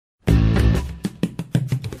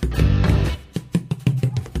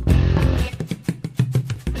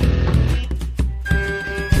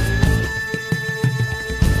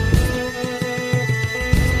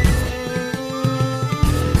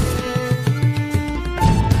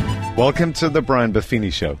Welcome to the Brian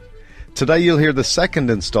Buffini Show. Today you'll hear the second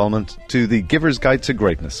installment to the Giver's Guide to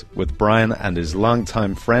Greatness with Brian and his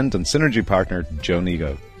longtime friend and synergy partner, Joe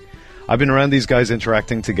Nigo. I've been around these guys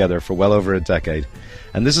interacting together for well over a decade,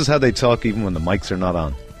 and this is how they talk even when the mics are not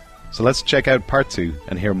on. So let's check out part 2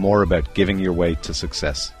 and hear more about giving your way to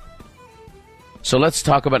success. So let's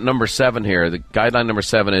talk about number 7 here. The guideline number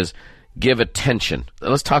 7 is give attention.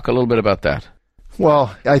 Let's talk a little bit about that.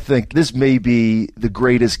 Well, I think this may be the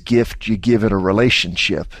greatest gift you give in a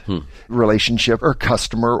relationship. Relationship or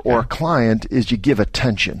customer or a client is you give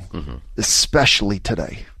attention, especially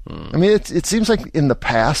today. I mean, it seems like in the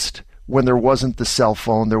past, when there wasn't the cell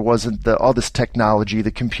phone, there wasn't all this technology,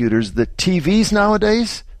 the computers, the TVs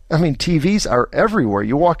nowadays. I mean, TVs are everywhere.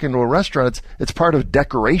 You walk into a restaurant, it's part of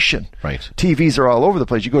decoration. Right. TVs are all over the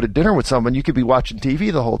place. You go to dinner with someone, you could be watching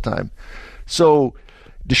TV the whole time. So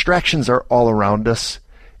distractions are all around us.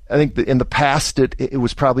 I think that in the past, it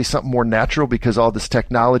was probably something more natural because all this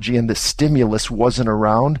technology and this stimulus wasn't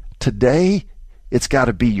around. Today, it's got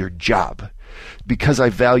to be your job. Because I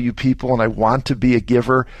value people and I want to be a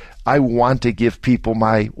giver, I want to give people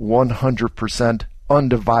my 100%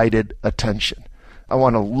 undivided attention. I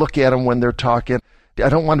want to look at them when they're talking. I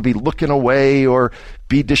don't want to be looking away or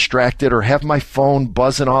be distracted or have my phone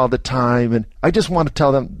buzzing all the time. And I just want to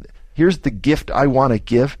tell them, here's the gift I want to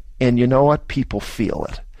give, and you know what? People feel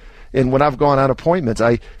it. And when I've gone on appointments,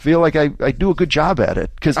 I feel like I do a good job at it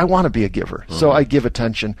because I want to be a giver. So I give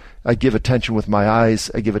attention. I give attention with my eyes.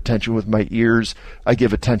 I give attention with my ears. I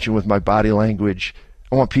give attention with my body language.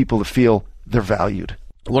 I want people to feel they're valued.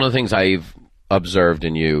 One of the things I've observed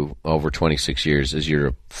in you over 26 years is you're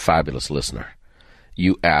a fabulous listener.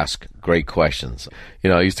 You ask great questions.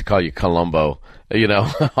 I used to call you Columbo,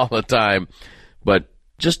 all the time. But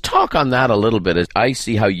just talk on that a little bit. I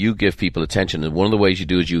see how you give people attention, and one of the ways you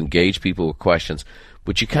do is you engage people with questions,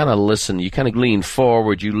 but you kind of listen, you kind of lean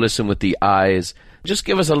forward, you listen with the eyes. Just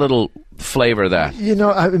give us a little flavor of that.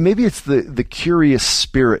 Maybe it's the curious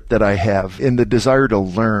spirit that I have and the desire to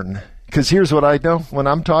learn. Because here's what I know when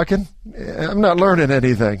I'm talking, I'm not learning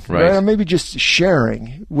anything. Right. I'm maybe just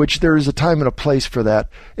sharing, which there is a time and a place for that.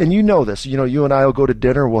 And you know this. You and I will go to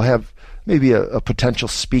dinner, we'll have maybe a potential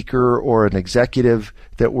speaker or an executive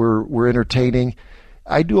that we're entertaining.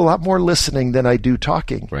 I do a lot more listening than I do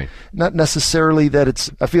talking. Right. Not necessarily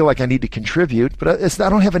that I feel like I need to contribute, but I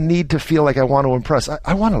don't have a need to feel like I want to impress.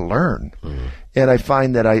 I want to learn. And I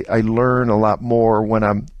find that I learn a lot more when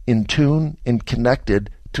I'm in tune and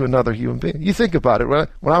connected to another human being. You think about it.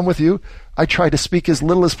 When I'm with you, I try to speak as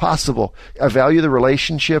little as possible. I value the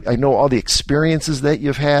relationship. I know all the experiences that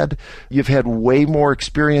you've had. You've had way more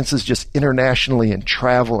experiences just internationally and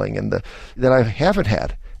traveling that I haven't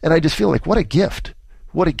had. And I just feel like, what a gift.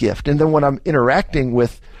 What a gift. And then when I'm interacting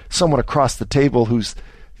with someone across the table who's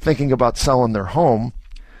thinking about selling their home,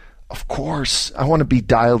 of course, I want to be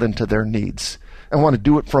dialed into their needs. I want to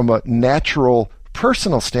do it from a natural,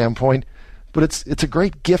 personal standpoint, but it's a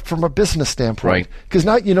great gift from a business standpoint. Right. Because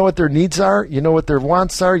now you know what their needs are, you know what their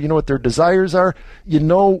wants are, you know what their desires are, you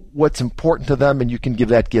know what's important to them, and you can give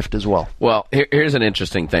that gift as well. Well, here's an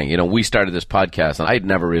interesting thing. We started this podcast, and I'd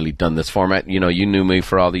never really done this format. You knew me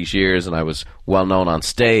for all these years, and I was well known on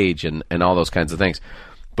stage and all those kinds of things.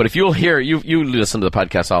 But if you'll hear, you listen to the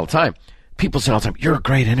podcast all the time, people say all the time, you're a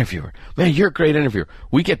great interviewer. Man, you're a great interviewer.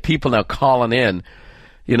 We get people now calling in,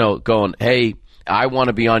 going, hey, I want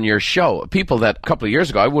to be on your show. People that a couple of years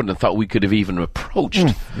ago I wouldn't have thought we could have even approached.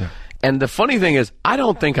 Yeah. And the funny thing is, I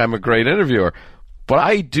don't think I'm a great interviewer, but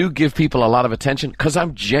I do give people a lot of attention because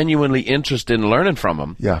I'm genuinely interested in learning from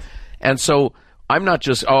them. Yeah. And so I'm not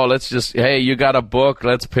just, hey, you got a book,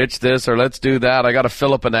 let's pitch this or let's do that. I got to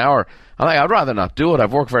fill up an hour. I'd rather not do it.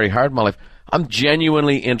 I've worked very hard in my life. I'm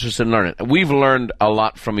genuinely interested in learning. We've learned a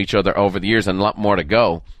lot from each other over the years and a lot more to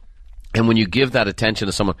go. And when you give that attention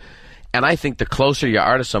to someone, and I think the closer you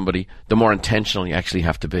are to somebody, the more intentional you actually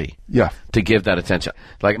have to be. Yeah. To give that attention.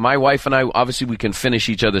 Like my wife and I, obviously we can finish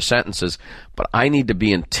each other's sentences, but I need to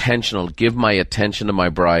be intentional, give my attention to my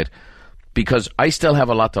bride, because I still have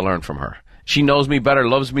a lot to learn from her. She knows me better,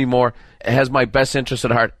 loves me more, has my best interest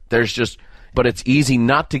at heart. But it's easy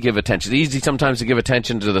not to give attention. It's easy sometimes to give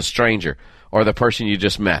attention to the stranger or the person you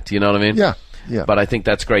just met. You know what I mean? Yeah. Yeah. But I think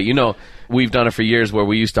that's great. We've done it for years where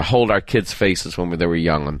we used to hold our kids' faces when they were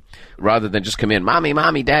young. And rather than just come in, Mommy,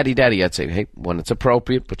 Mommy, Daddy, Daddy, I'd say, hey, when it's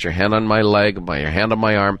appropriate, put your hand on my leg, your hand on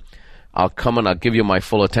my arm. I'll come and I'll give you my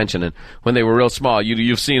full attention. And when they were real small,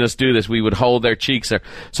 you've seen us do this. We would hold their cheeks. Or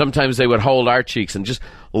sometimes they would hold our cheeks and just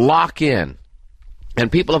lock in.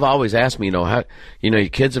 And people have always asked me, your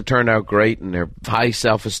kids have turned out great and they're high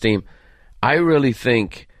self-esteem. I really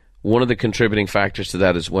think one of the contributing factors to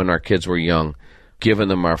that is when our kids were young, giving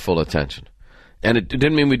them our full attention. And it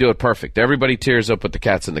didn't mean we do it perfect. Everybody tears up with the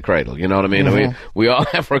cat's in the cradle. You know what I mean? Mm-hmm. We all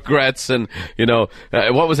have regrets. And,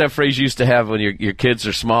 what was that phrase you used to have when your kids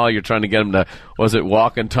are small? You're trying to get them to, was it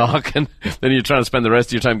walk and talk? And then you're trying to spend the rest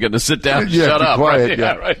of your time getting to sit down and shut up. Quiet, right?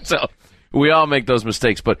 yeah. Right. So we all make those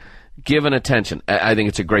mistakes. But given attention, I think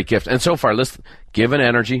it's a great gift. And so far, listen, given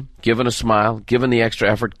energy, given a smile, given the extra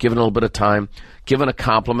effort, given a little bit of time, given a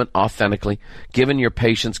compliment authentically, given your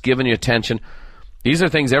patience, given your attention, these are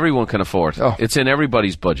things everyone can afford. Oh. It's in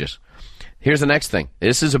everybody's budget. Here's the next thing.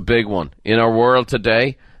 This is a big one. In our world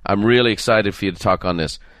today, I'm really excited for you to talk on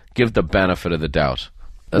this. Give the benefit of the doubt.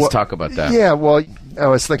 Let's talk about that. Yeah, well, I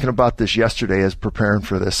was thinking about this yesterday as preparing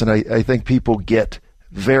for this, and I think people get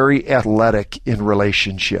very athletic in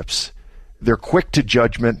relationships. They're quick to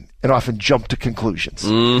judgment and often jump to conclusions.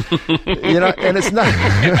 And it's not,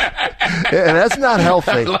 and that's not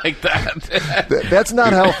healthy. I like that. That's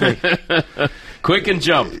not healthy. Quick and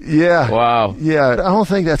jump. Yeah. Wow. Yeah, I don't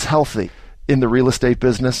think that's healthy. In the real estate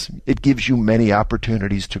business, it gives you many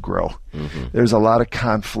opportunities to grow. Mm-hmm. There's a lot of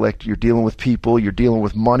conflict. You're dealing with people, you're dealing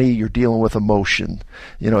with money, you're dealing with emotion.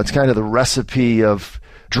 It's kind of the recipe of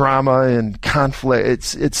drama and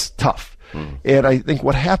conflict. It's tough. Mm. And I think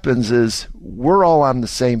what happens is we're all on the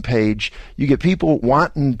same page. You get people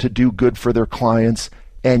wanting to do good for their clients,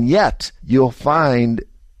 and yet you'll find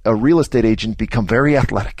a real estate agent become very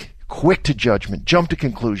athletic, quick to judgment, jump to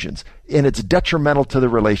conclusions, and it's detrimental to the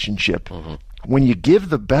relationship. Mm-hmm. When you give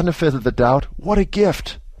the benefit of the doubt, what a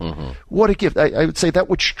gift. Mm-hmm. What a gift. I would say that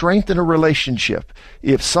would strengthen a relationship.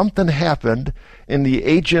 If something happened and the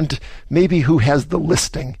agent, maybe who has the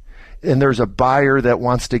listing, and there's a buyer that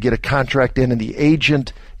wants to get a contract in and the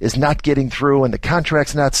agent is not getting through and the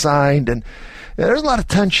contract's not signed, and there's a lot of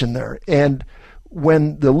tension there. And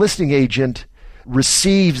when the listing agent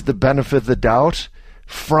receives the benefit of the doubt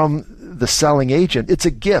from the selling agent, it's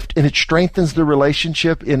a gift, and it strengthens the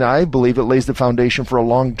relationship, and I believe it lays the foundation for a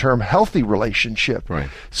long-term healthy relationship. Right.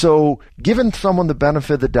 So giving someone the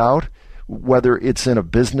benefit of the doubt, whether it's in a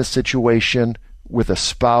business situation, with a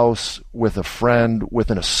spouse, with a friend,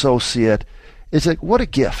 with an associate, it's like, what a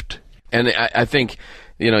gift. And I think,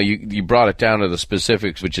 you brought it down to the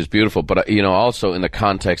specifics, which is beautiful, but, also in the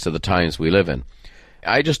context of the times we live in.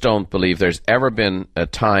 I just don't believe there's ever been a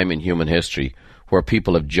time in human history where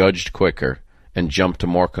people have judged quicker and jumped to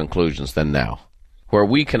more conclusions than now, where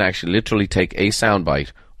we can actually literally take a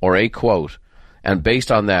soundbite or a quote and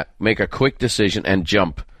based on that make a quick decision and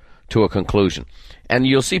jump to a conclusion. And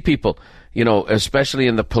you'll see people, especially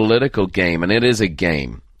in the political game, and it is a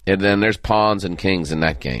game, and then there's pawns and kings in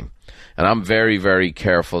that game. And I'm very, very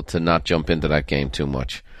careful to not jump into that game too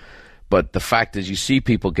much. But the fact is you see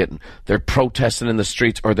people they're protesting in the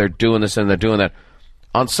streets, or they're doing this and they're doing that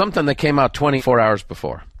on something that came out 24 hours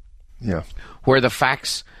before. Yeah. Where the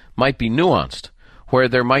facts might be nuanced, where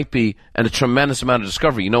there might be a tremendous amount of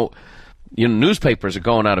discovery. Newspapers are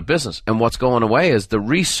going out of business, and what's going away is the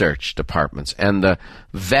research departments and the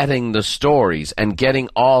vetting the stories and getting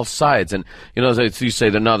all sides. And, as you say,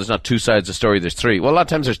 there's not two sides of a story, there's three. Well, a lot of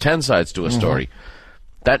times there's 10 sides to a story.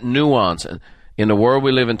 That nuance, in the world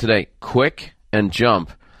we live in today, quick and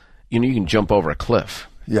jump, you can jump over a cliff.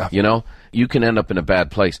 Yeah. You can end up in a bad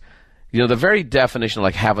place. The very definition of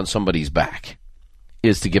like having somebody's back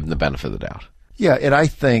is to give them the benefit of the doubt. Yeah, and I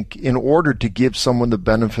think in order to give someone the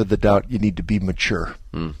benefit of the doubt, you need to be mature,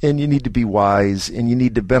 and you need to be wise, and you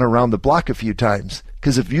need to have been around the block a few times.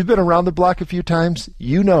 Because if you've been around the block a few times,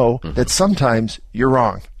 you know that sometimes you're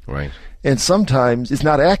wrong. Right. And sometimes it's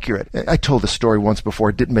not accurate. I told this story once before.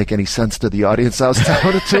 It didn't make any sense to the audience I was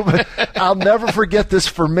telling it to, but I'll never forget this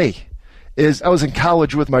for me. I was in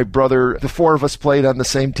college with my brother. The four of us played on the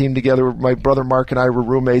same team together. My brother Mark and I were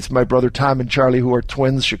roommates. My brother Tom and Charlie, who are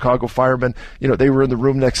twins, Chicago firemen, they were in the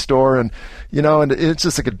room next door. And it's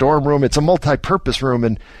just like a dorm room. It's a multi-purpose room.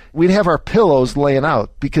 And we'd have our pillows laying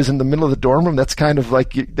out because in the middle of the dorm room, that's kind of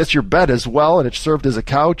like, that's your bed as well. And it served as a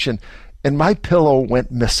couch. And my pillow went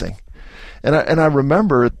missing. And I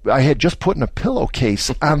remember I had just put in a pillowcase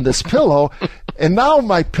on this pillow, and now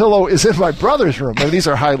my pillow is in my brother's room. I mean, these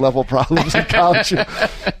are high-level problems in college,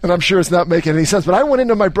 and I'm sure it's not making any sense. But I went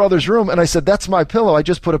into my brother's room, and I said, "That's my pillow. I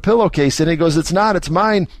just put a pillowcase in." He goes, "It's not. It's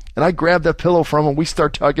mine." And I grabbed that pillow from him. We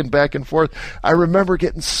start tugging back and forth. I remember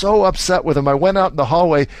getting so upset with him. I went out in the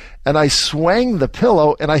hallway, and I swung the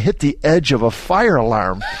pillow, and I hit the edge of a fire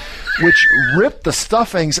alarm, which ripped the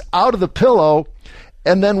stuffings out of the pillow.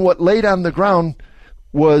 And then what laid on the ground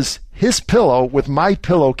was his pillow with my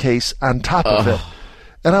pillowcase on top of it.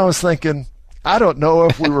 And I was thinking, I don't know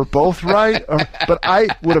if we were both right, but I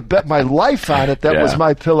would have bet my life on it that was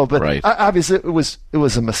my pillow. But obviously, it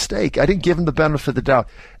was a mistake. I didn't give him the benefit of the doubt,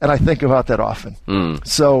 and I think about that often.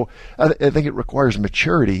 So I think it requires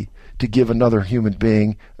maturity to give another human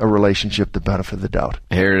being a relationship the benefit of the doubt.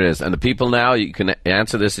 Here it is. And the people now, you can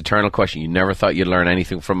answer this eternal question. You never thought you'd learn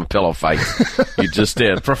anything from a pillow fight. You just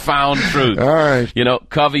did. Profound truth. All right. You know,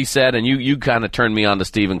 Covey said, and you kind of turned me on to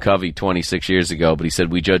Stephen Covey 26 years ago, but he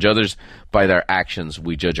said, we judge others by their actions.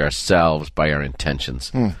 We judge ourselves by our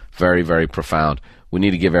intentions. Very, very profound. We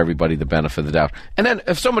need to give everybody the benefit of the doubt. And then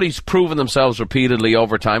if somebody's proven themselves repeatedly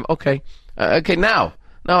over time, okay, now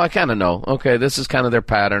I kind of know. Okay, this is kind of their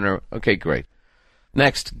pattern. Or okay, great.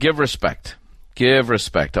 Next, give respect. Give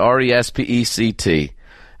respect. R-E-S-P-E-C-T.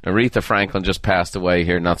 Aretha Franklin just passed away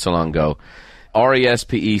here not so long ago.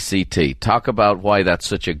 R-E-S-P-E-C-T. Talk about why that's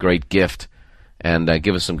such a great gift, and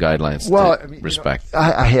give us some guidelines. Well, to respect. You know,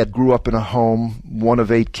 I grew up in a home, one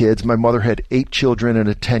of 8 kids. My mother had 8 children in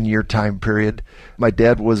a 10-year time period. My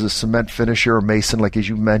dad was a cement finisher or mason, like as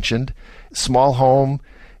you mentioned. Small home.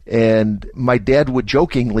 And my dad would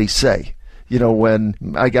jokingly say, you know, when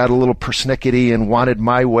I got a little persnickety and wanted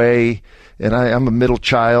my way, and I'm a middle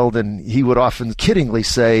child, and he would often kiddingly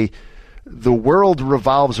say, the world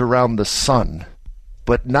revolves around the sun,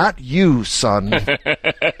 but not you, son.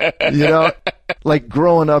 You know, like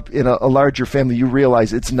growing up in a larger family, you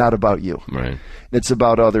realize it's not about you. Right. It's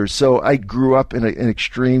about others. So I grew up in an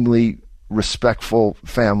extremely respectful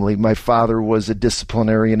family. My father was a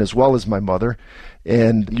disciplinarian as well as my mother.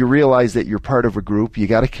 And you realize that you're part of a group. You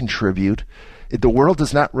got to contribute. The world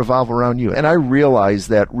does not revolve around you. And I realized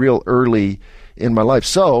that real early in my life.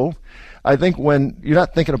 So I think when you're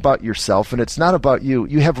not thinking about yourself and it's not about you,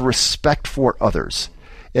 you have respect for others.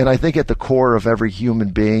 And I think at the core of every human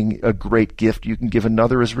being, a great gift you can give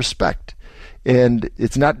another is respect. And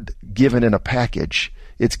it's not given in a package.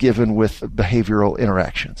 It's given with behavioral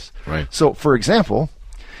interactions. Right. So, for example,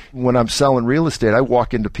 when I'm selling real estate, I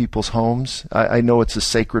walk into people's homes. I know it's a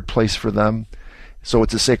sacred place for them, so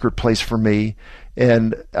it's a sacred place for me,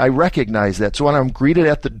 and I recognize that. So when I'm greeted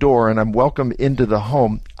at the door and I'm welcomed into the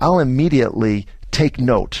home, I'll immediately take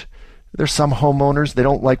note. There's some homeowners, they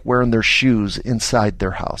don't like wearing their shoes inside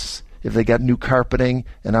their house. If they got new carpeting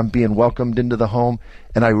and I'm being welcomed into the home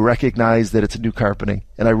and I recognize that it's new carpeting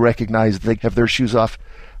and I recognize they have their shoes off,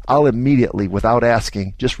 I'll immediately, without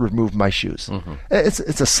asking, just remove my shoes. It's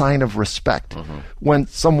a sign of respect. When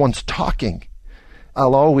someone's talking,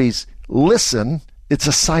 I'll always listen. It's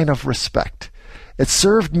a sign of respect. It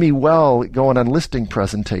served me well going on listing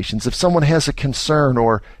presentations. If someone has a concern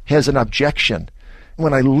or has an objection,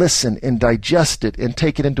 when I listen and digest it and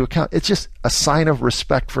take it into account, it's just a sign of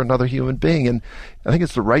respect for another human being. And I think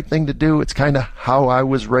it's the right thing to do. It's kind of how I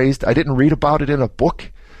was raised. I didn't read about it in a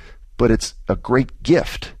book, but it's a great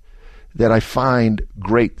gift that I find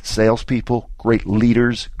great salespeople, great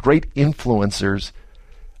leaders, great influencers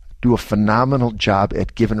do a phenomenal job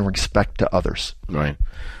at giving respect to others. Right.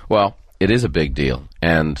 Well, it is a big deal.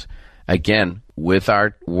 And again, with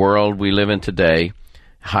our world we live in today,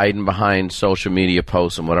 hiding behind social media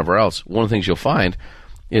posts and whatever else, one of the things you'll find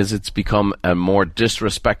is it's become a more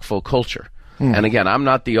disrespectful culture. And again, I'm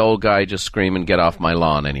not the old guy just screaming, get off my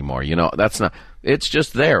lawn anymore. You know, that's not, it's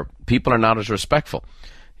just there. People are not as respectful.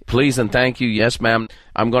 Please and thank you. Yes, ma'am.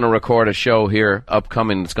 I'm going to record a show here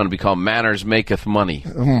upcoming. It's going to be called Manners Maketh Money.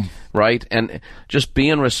 Right? And just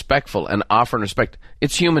being respectful and offering respect.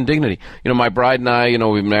 It's human dignity. You know, my bride and I, you know,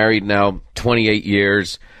 we've been married now 28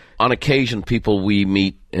 years. On occasion, people we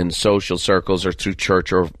meet in social circles or through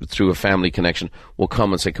church or through a family connection will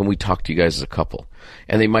come and say, can we talk to you guys as a couple?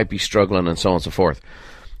 And they might be struggling and so on and so forth.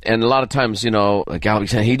 And a lot of times, you know, a gal will be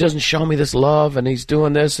saying, he doesn't show me this love, and he's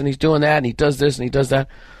doing this, and he's doing that, and he does this, and he does that.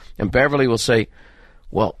 And Beverly will say,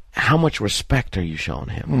 well, how much respect are you showing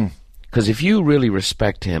him? Because if you really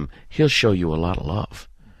respect him, he'll show you a lot of love.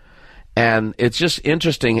 And it's just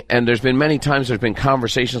interesting, and there's been many times there's been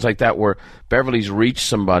conversations like that where Beverly's reached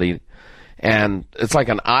somebody, and it's like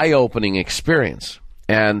an eye-opening experience.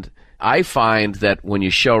 And I find that when you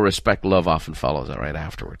show respect, love often follows it right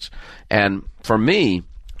afterwards. And for me,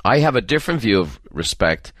 I have a different view of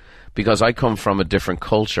respect because I come from a different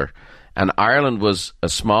culture. And Ireland was a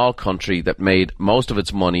small country that made most of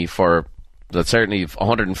its money for certainly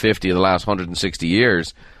 150 of the last 160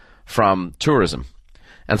 years from tourism.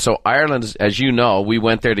 And so Ireland, as you know, we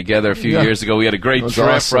went there together a few years ago. We had a great trip,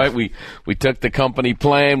 awesome. Right? We took the company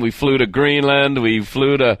plane. We flew to Greenland. We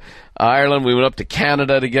flew to Ireland. We went up to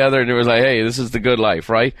Canada together. And it was like, hey, this is the good life,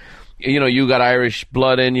 right? You know, you got Irish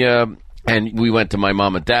blood in you. And we went to my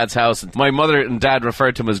mom and dad's house. My mother and dad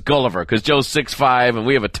referred to him as Gulliver because Joe's 6'5", and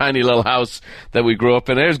we have a tiny little house that we grew up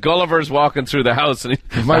in. There's Gulliver's walking through the house. And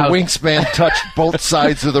my wingspan touched both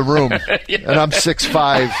sides of the room, and I'm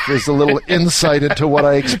 6'5". There's a little insight into what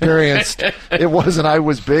I experienced. It wasn't I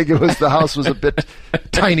was big. It was the house was a bit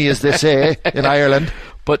tiny, as they say in Ireland.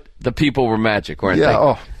 But the people were magic, weren't they?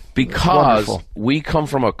 Yeah, because wonderful. We come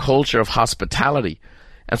from a culture of hospitality.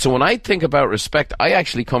 And so when I think about respect, I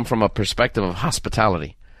actually come from a perspective of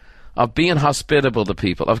hospitality, of being hospitable to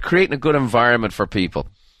people, of creating a good environment for people,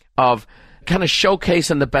 of kind of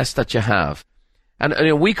showcasing the best that you have.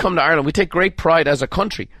 And we come to Ireland, we take great pride as a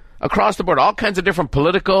country, across the board, all kinds of different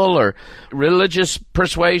political or religious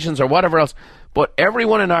persuasions or whatever else. But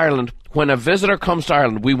everyone in Ireland, when a visitor comes to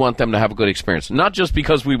Ireland, we want them to have a good experience. Not just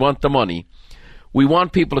because we want the money. We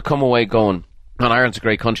want people to come away going, "Man, Ireland's a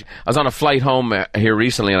great country." I was on a flight home here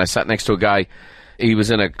recently, and I sat next to a guy. He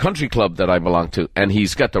was in a country club that I belong to, and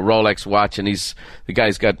he's got the Rolex watch, and the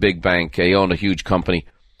guy's got big bank. He owned a huge company.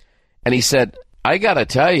 And he said, "I got to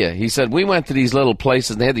tell you," he said, "we went to these little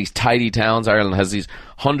places, and they had these tidy towns. Ireland has these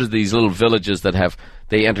hundreds of these little villages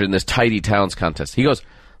they enter in this tidy towns contest." He goes,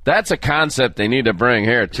 "That's a concept they need to bring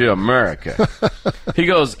here to America." He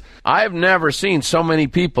goes, "I've never seen so many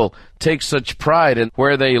people take such pride in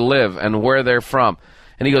where they live and where they're from."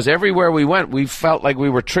 And he goes, "Everywhere we went, we felt like we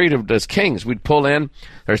were treated as kings. We'd pull in.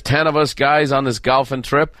 There's 10 of us guys on this golfing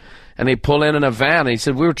trip, and they pull in a van." And he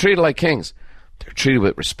said, "We were treated like kings." They're treated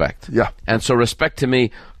with respect. Yeah. And so respect to me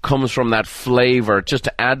comes from that flavor, just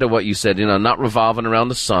to add to what you said, not revolving around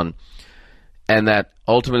the sun. And that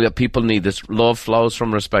ultimately that people need this. Love flows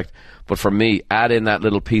from respect. But for me, add in that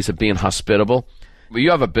little piece of being hospitable. When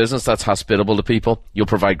you have a business that's hospitable to people, you'll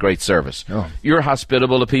provide great service. Oh. You're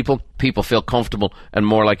hospitable to people, people feel comfortable and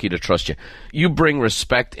more likely to trust you. You bring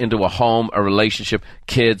respect into a home, a relationship,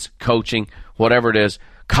 kids, coaching, whatever it is,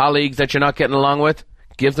 colleagues that you're not getting along with,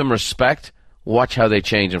 give them respect. Watch how they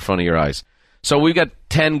change in front of your eyes. So we've got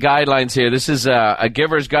 10 guidelines here. This is a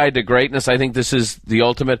giver's guide to greatness. I think this is the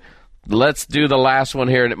ultimate. Let's do the last one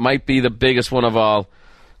here, and it might be the biggest one of all.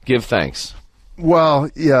 Give thanks. Well,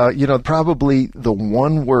 yeah, probably the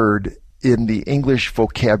one word in the English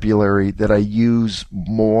vocabulary that I use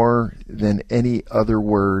more than any other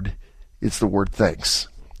word is the word thanks.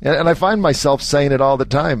 And I find myself saying it all the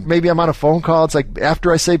time. Maybe I'm on a phone call. It's like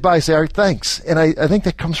after I say bye, I say, "All right, thanks." And I think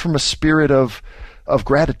that comes from a spirit of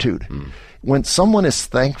gratitude. When someone is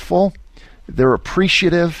thankful, they're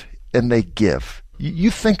appreciative and they give. You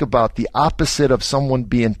think about the opposite of someone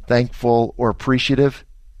being thankful or appreciative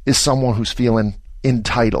is someone who's feeling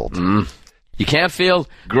entitled. You can't feel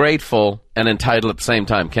grateful and entitled at the same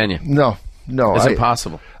time, can you? No. It's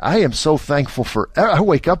impossible. I am so thankful I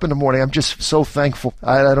wake up in the morning, I'm just so thankful.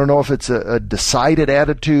 I don't know if it's a decided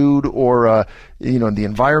attitude or, the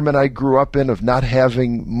environment I grew up in of not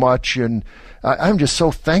having much. And I'm just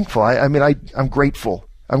so thankful. I'm grateful.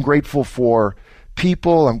 I'm grateful for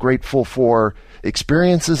people. I'm grateful for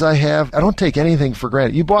experiences I have. I don't take anything for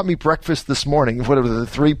granted. You bought me breakfast this morning, whatever, the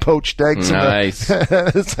 3 poached eggs. Nice.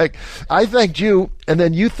 It's like, I thanked you, and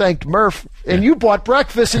then you thanked Murph, and you bought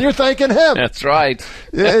breakfast, and you're thanking him. That's right.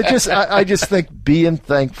 I just think being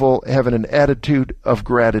thankful, having an attitude of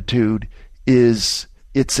gratitude it's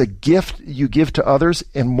a gift you give to others,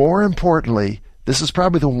 and more importantly, this is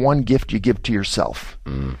probably the one gift you give to yourself.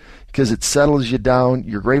 Because it settles you down.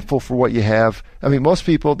 You're grateful for what you have. Most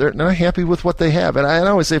people, they're not happy with what they have. And I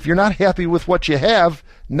always say, if you're not happy with what you have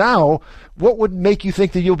now, what would make you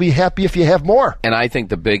think that you'll be happy if you have more? And I think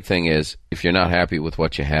the big thing is, if you're not happy with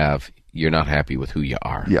what you have, you're not happy with who you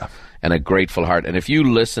are. Yeah. And a grateful heart. And if you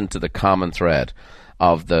listen to the common thread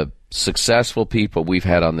of the successful people we've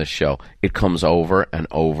had on this show, it comes over and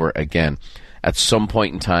over again. At some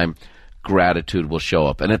point in time, gratitude will show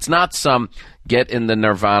up. And it's not some get in the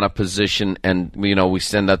nirvana position and, we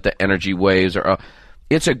send out the energy waves.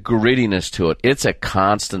 It's a grittiness to it. It's a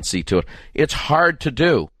constancy to it. It's hard to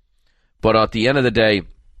do. But at the end of the day,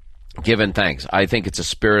 giving thanks. I think it's a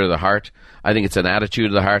spirit of the heart. I think it's an attitude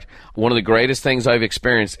of the heart. One of the greatest things I've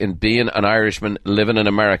experienced in being an Irishman living in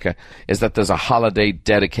America is that there's a holiday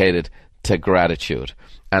dedicated to gratitude.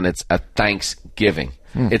 And it's a Thanksgiving.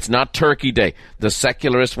 It's not Turkey Day. The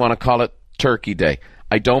secularists want to call it Turkey Day.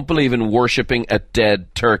 I don't believe in worshiping a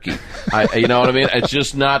dead turkey. You know what I mean? It's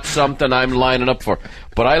just not something I'm lining up for.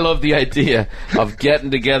 But I love the idea of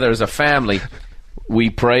getting together as a family. We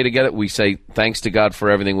pray together. We say thanks to God for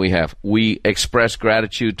everything we have. We express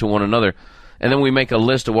gratitude to one another. And then we make a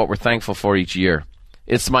list of what we're thankful for each year.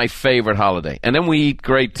 It's my favorite holiday. And then we eat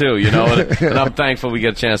great too, and I'm thankful we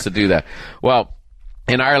get a chance to do that. Well,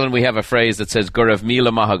 In Ireland, we have a phrase that says Gurav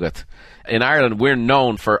Mila Mahagat. In Ireland, we're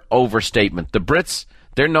known for overstatement. The Brits,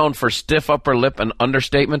 they're known for stiff upper lip and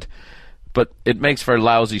understatement, but it makes for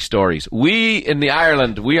lousy stories. We, in the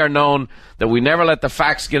Ireland, we are known that we never let the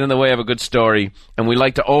facts get in the way of a good story, and we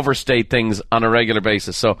like to overstate things on a regular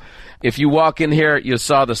basis. So if you walk in here, you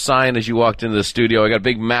saw the sign as you walked into the studio. I got a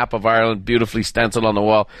big map of Ireland, beautifully stenciled on the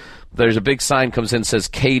wall. There's a big sign comes in, says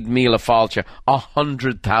Céad Míle Fáilte,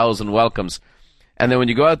 100,000 welcomes. And then when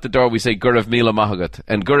you go out the door, we say Gurav Mila Mahagat.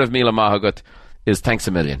 And Gurav Mila Mahagat is thanks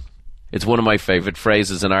a million. It's one of my favourite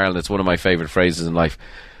phrases in Ireland. It's one of my favourite phrases in life.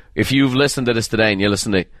 If you've listened to this today and you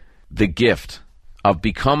listen to the gift of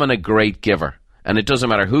becoming a great giver, and it doesn't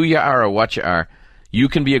matter who you are or what you are, you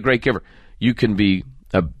can be a great giver. You can be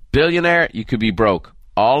a billionaire, you could be broke.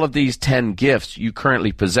 All of these 10 gifts you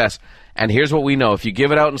currently possess. And here's what we know. If you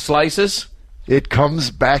give it out in slices, it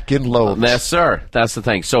comes back in loads. Yes, sir. That's the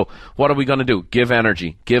thing. So what are we going to do? Give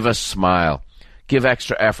energy. Give a smile. Give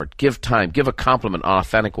extra effort. Give time. Give a compliment, an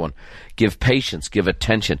authentic one. Give patience. Give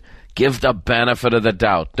attention. Give the benefit of the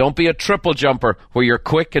doubt. Don't be a triple jumper where you're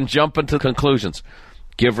quick and jumping to conclusions.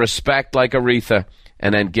 Give respect like Aretha,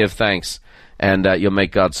 and then give thanks, and you'll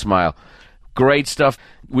make God smile. Great stuff.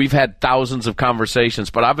 We've had thousands of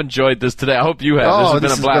conversations, but I've enjoyed this today. I hope you have. Oh,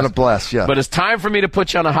 this has been a blast, yeah. But it's time for me to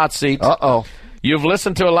put you on a hot seat. Uh-oh. You've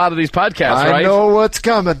listened to a lot of these podcasts, right? I know what's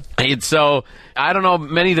coming. And so, I don't know,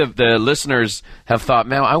 many of the listeners have thought,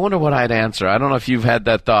 man, I wonder what I'd answer. I don't know if you've had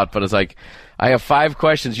that thought, but it's like, I have 5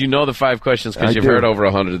 questions. You know the 5 questions because you've heard over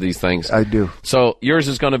 100 of these things. I do. So yours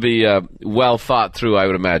is going to be well thought through, I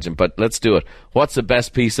would imagine. But let's do it. What's the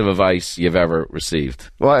best piece of advice you've ever received?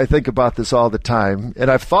 Well, I think about this all the time, and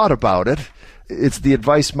I've thought about it. It's the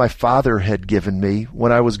advice my father had given me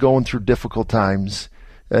when I was going through difficult times.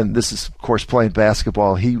 And this is, of course, playing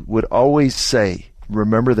basketball. He would always say,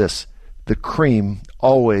 remember this, the cream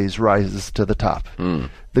always rises to the top.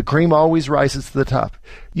 The cream always rises to the top.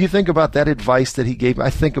 You think about that advice that he gave me, I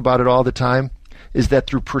think about it all the time, is that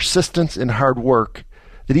through persistence and hard work,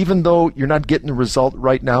 that even though you're not getting the result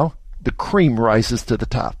right now, the cream rises to the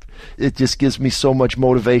top. It just gives me so much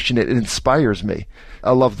motivation. It inspires me.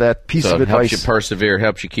 I love that piece of advice. It helps you persevere,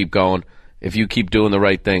 helps you keep going. If you keep doing the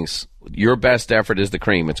right things, your best effort is the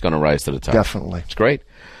cream. It's going to rise to the top. Definitely. It's great.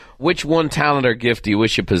 Which one talent or gift do you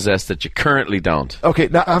wish you possessed that you currently don't? Okay,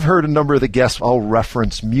 now I've heard a number of the guests all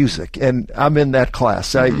reference music, and I'm in that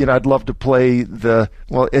class. I'd love to play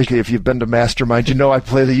if you've been to Mastermind, you know I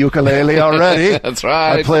play the ukulele already. That's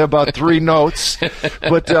right. I play about 3 notes.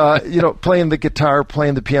 But, playing the guitar,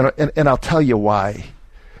 playing the piano, and I'll tell you why.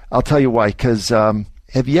 Because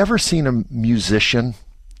have you ever seen a musician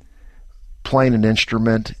playing an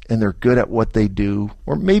instrument and they're good at what they do,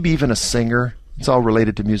 or maybe even a singer? It's all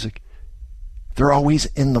related to music. They're always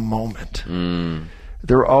in the moment.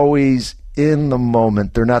 They're always in the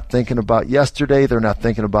moment. They're not thinking about yesterday. They're not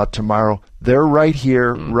thinking about tomorrow. They're right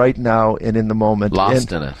here, right now, and in the moment.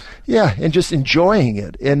 Lost in it. Yeah, and just enjoying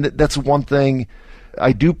it. And that's one thing.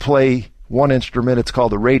 I do play one instrument. It's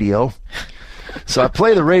called the radio. So I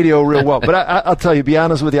play the radio real well. But I'll tell you, be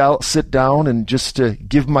honest with you, I'll sit down and just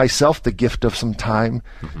give myself the gift of some time.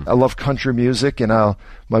 I love country music, and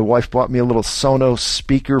my wife bought me a little Sonos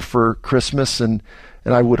speaker for Christmas, and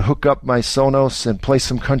I would hook up my Sonos and play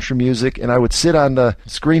some country music, and I would sit on the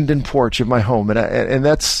screened-in porch of my home. And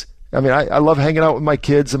that's, I love hanging out with my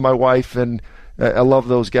kids and my wife, and I love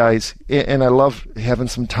those guys. And I love having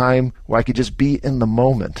some time where I could just be in the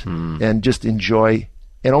moment and just enjoy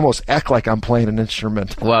and almost act like I'm playing an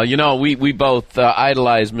instrument. Well, we both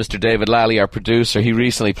idolize Mr. David Lally, our producer. He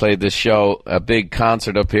recently played this show, a big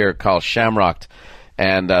concert up here called Shamrocked,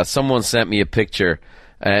 and someone sent me a picture.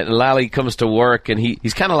 And Lally comes to work, and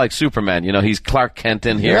he's kind of like Superman. He's Clark Kent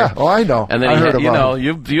in here. Yeah, I know. And then I heard about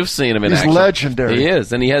him. You've seen him in action. He's legendary. He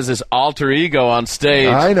is, and he has this alter ego on stage.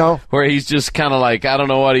 I know. Where he's just kind of like, I don't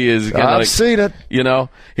know what he is. I've seen it.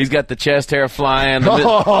 He's got the chest hair flying, the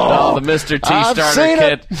Mr. T starter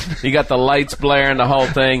kit. He got the lights blaring, the whole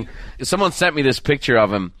thing. Someone sent me this picture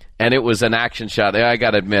of him, and it was an action shot. I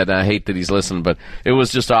got to admit, I hate that he's listening, but it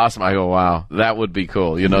was just awesome. I go, wow, that would be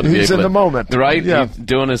cool. To he's in the moment. Right? Yeah. He's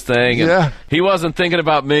doing his thing. And yeah. He wasn't thinking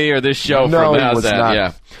about me or this show no, from he was not.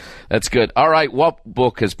 Yeah. That's good. All right, what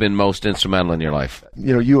book has been most instrumental in your life?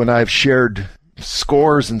 You and I have shared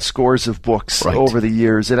scores and scores of books over the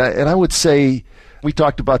years, and I would say, we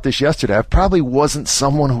talked about this yesterday, I probably wasn't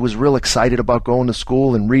someone who was real excited about going to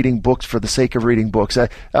school and reading books for the sake of reading books. I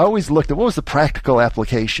always looked at what was the practical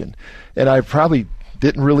application, and I probably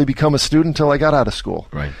didn't really become a student until I got out of school.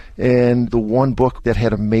 Right. And the one book that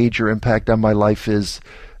had a major impact on my life is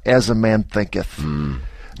As a Man Thinketh.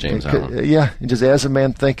 James Allen. Yeah, just as a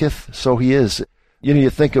man thinketh, so he is. You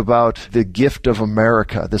think about the gift of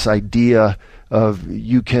America, this idea of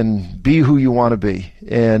you can be who you want to be.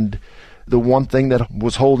 And the one thing that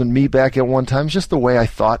was holding me back at one time is just the way I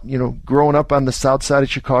thought. Growing up on the south side of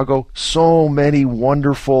Chicago, so many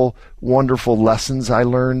wonderful, wonderful lessons I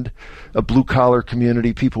learned. A blue-collar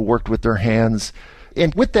community, people worked with their hands.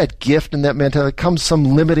 And with that gift and that mentality comes some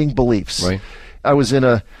limiting beliefs. Right. I was in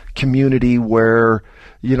a community where,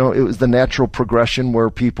 it was the natural progression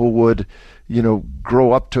where people would,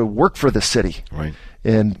 grow up to work for the city. Right.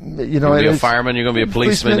 And you're going to be a fireman, you're going to be a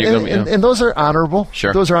policeman, and those are honorable.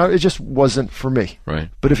 Sure. It just wasn't for me. Right.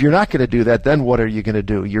 But if you're not going to do that, then what are you going to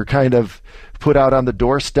do? You're kind of put out on the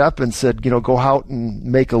doorstep and said, go out and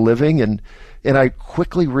make a living. And I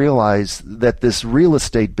quickly realized that this real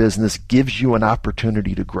estate business gives you an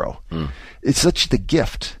opportunity to grow. It's such the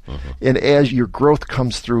gift. And as your growth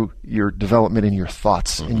comes through your development in your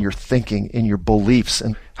thoughts, in your thinking, in your beliefs,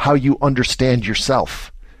 and how you understand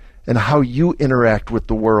yourself, and how you interact with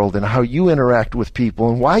the world, and how you interact with people,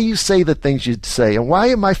 and why you say the things you say, and why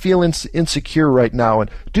am I feeling insecure right now, and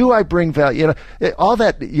do I bring value? All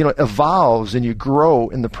that evolves, and you grow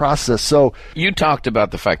in the process. So you talked about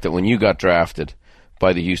the fact that when you got drafted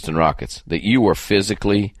by the Houston Rockets, that you were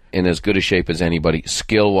physically in as good a shape as anybody,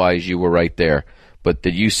 skill-wise, you were right there, but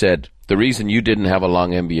that you said the reason you didn't have a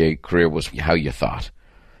long NBA career was how you thought,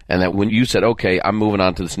 and that when you said, "Okay, I'm moving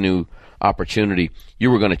on to this new opportunity,"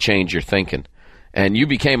 you were going to change your thinking, and you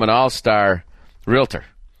became an all-star realtor.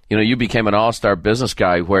 You became an all-star business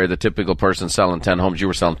guy where the typical person selling 10 homes, you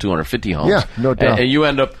were selling 250 homes. Yeah, no doubt. And you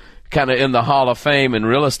end up kind of in the Hall of Fame in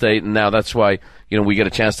real estate, and now that's why we get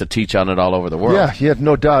a chance to teach on it all over the world. Yeah,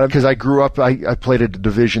 no doubt. Because I grew up, I played at a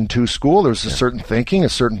Division II school. There's a certain thinking, a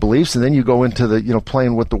certain beliefs, and then you go into the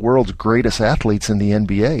playing with the world's greatest athletes in the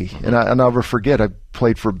NBA. And I'll never forget, I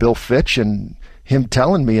played for Bill Fitch, and him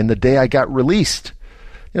telling me, and the day I got released,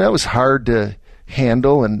 it was hard to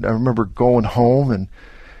handle. And I remember going home and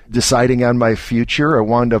deciding on my future. I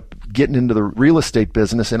wound up getting into the real estate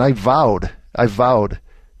business, and I vowed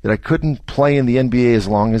that I couldn't play in the NBA as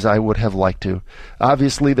long as I would have liked to.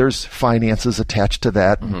 Obviously, there's finances attached to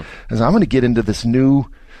that. As I'm going to get into this new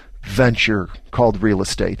venture called real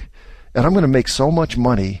estate, and I'm going to make so much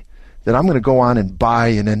money that I'm going to go on and buy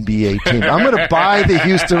an NBA team. I'm going to buy the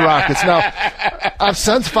Houston Rockets. Now, I've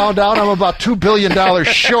since found out I'm about $2 billion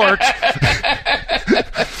short.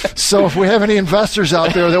 So if we have any investors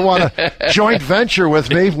out there that want to joint venture with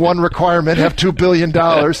me, one requirement, have $2 billion.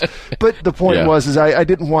 But the point was I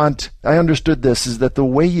didn't want, I understood this, is that the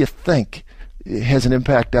way you think has an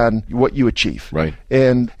impact on what you achieve. Right.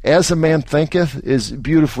 And As a Man Thinketh is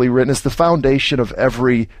beautifully written. It's the foundation of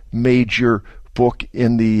every major book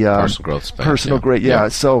in the personal growth space. Personal growth, yeah.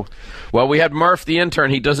 So, well, we had Murph the intern.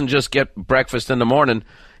 He doesn't just get breakfast in the morning.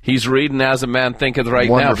 He's reading As a Man Thinketh right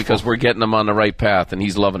now because we're getting him on the right path, and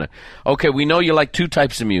he's loving it. Okay, we know you like two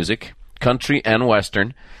types of music, country and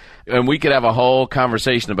Western, and we could have a whole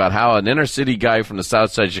conversation about how an inner city guy from the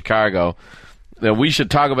south side of Chicago, we should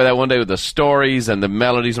talk about that one day with the stories and the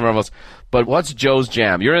melodies and whatever else. But what's Joe's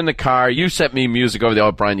jam? You're in the car. You sent me music over there.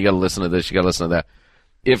 Oh, Brian, you got to listen to this. You got to listen to that.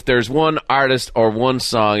 If there's one artist or one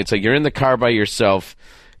song, it's like you're in the car by yourself,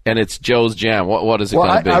 and it's Joe's jam. What is it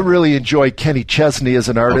going to be? I really enjoy Kenny Chesney as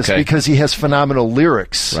an artist because he has phenomenal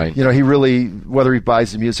lyrics. Right. He really, whether he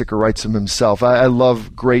buys the music or writes them himself, I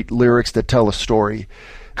love great lyrics that tell a story.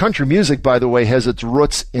 Country music, by the way, has its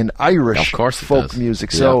roots in Irish folk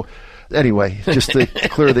music. So anyway, just to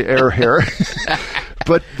clear the air here.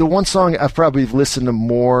 But the one song I've probably listened to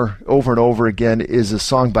more over and over again is a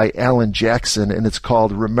song by Alan Jackson, and it's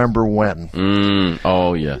called Remember When.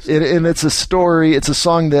 Oh, yes. And it's a story, it's a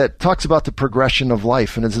song that talks about the progression of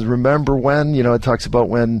life, and it says, remember when, it talks about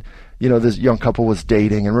when, this young couple was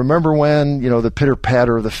dating, and remember when, the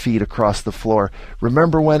pitter-patter of the feet across the floor.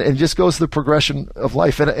 Remember when, and it just goes to the progression of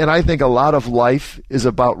life. And I think a lot of life is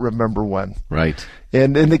about remember when. Right.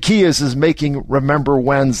 And the key is making remember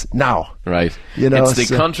whens now. Right. It's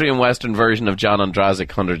the country and Western version of John Ondrasik,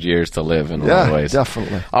 100 Years to Live in a lot of ways. Yeah,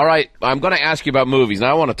 definitely. All right. I'm going to ask you about movies.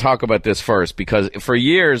 Now, I want to talk about this first because for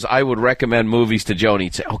years I would recommend movies to Joe, and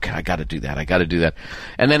he'd say, okay, I got to do that.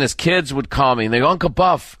 And then his kids would call me and they go, Uncle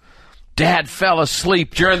Buff, Dad fell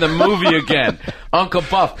asleep during the movie again. Uncle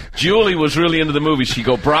Buff. Julie was really into the movie. She'd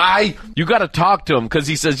go, Bri, you got to talk to him because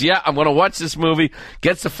he says, yeah, I'm going to watch this movie.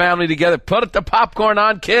 Gets the family together. Put the popcorn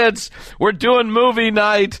on, kids. We're doing movie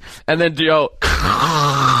night. And then Joe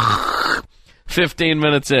 15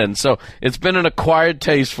 minutes in. So it's been an acquired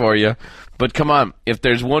taste for you. But come on, if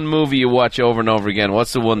there's one movie you watch over and over again,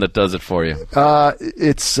 what's the one that does it for you?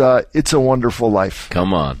 It's a Wonderful Life.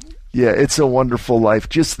 Come on. Yeah, It's a Wonderful Life.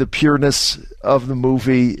 Just the pureness of the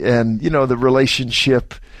movie and, the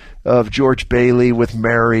relationship of George Bailey with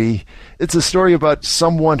Mary. It's a story about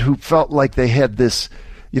someone who felt like they had this,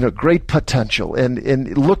 great potential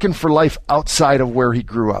and looking for life outside of where he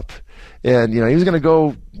grew up. And, he was going to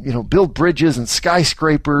go, build bridges and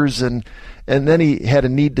skyscrapers and then he had a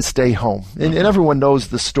need to stay home. And everyone knows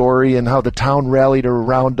the story and how the town rallied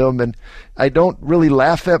around him. And I don't really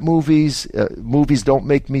laugh at movies. Movies don't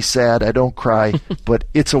make me sad. I don't cry. But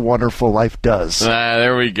It's a Wonderful Life does.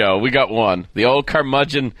 There we go. We got one. The old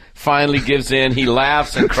curmudgeon finally gives in. He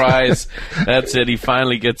laughs and cries. That's it. He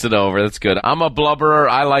finally gets it over. That's good. I'm a blubberer.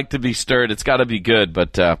 I like to be stirred. It's got to be good.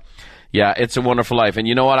 But, yeah, It's a Wonderful Life. And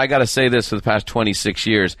you know what? I got to say this for the past 26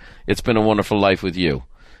 years. It's been a wonderful life with you.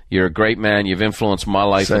 You're a great man. You've influenced my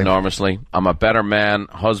life enormously. I'm a better man,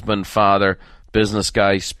 husband, father, business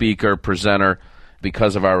guy, speaker, presenter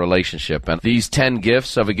because of our relationship. And these 10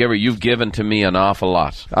 gifts of a giver, you've given to me an awful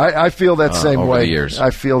lot. I feel that same over way. The years. I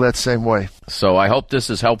feel that same way. So I hope this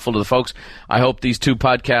is helpful to the folks. I hope these 2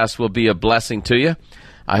 podcasts will be a blessing to you.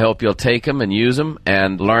 I hope you'll take them and use them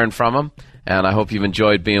and learn from them. And I hope you've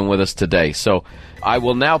enjoyed being with us today. So I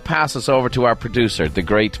will now pass us over to our producer, the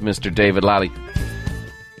great Mr. David Lally.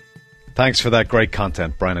 Thanks for that great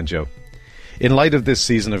content, Brian and Joe. In light of this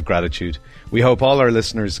season of gratitude, we hope all our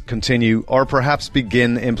listeners continue or perhaps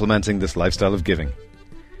begin implementing this lifestyle of giving.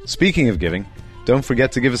 Speaking of giving, don't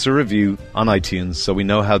forget to give us a review on iTunes so we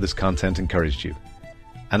know how this content encouraged you.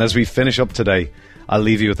 And as we finish up today, I'll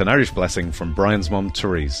leave you with an Irish blessing from Brian's mum,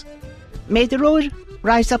 Therese. May the road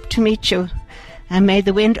rise up to meet you, and may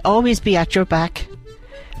the wind always be at your back.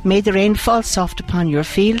 May the rain fall soft upon your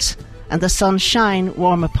fields, and the sun shine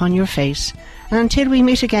warm upon your face. And until we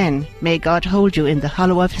meet again, may God hold you in the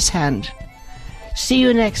hollow of his hand. See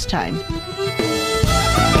you next time.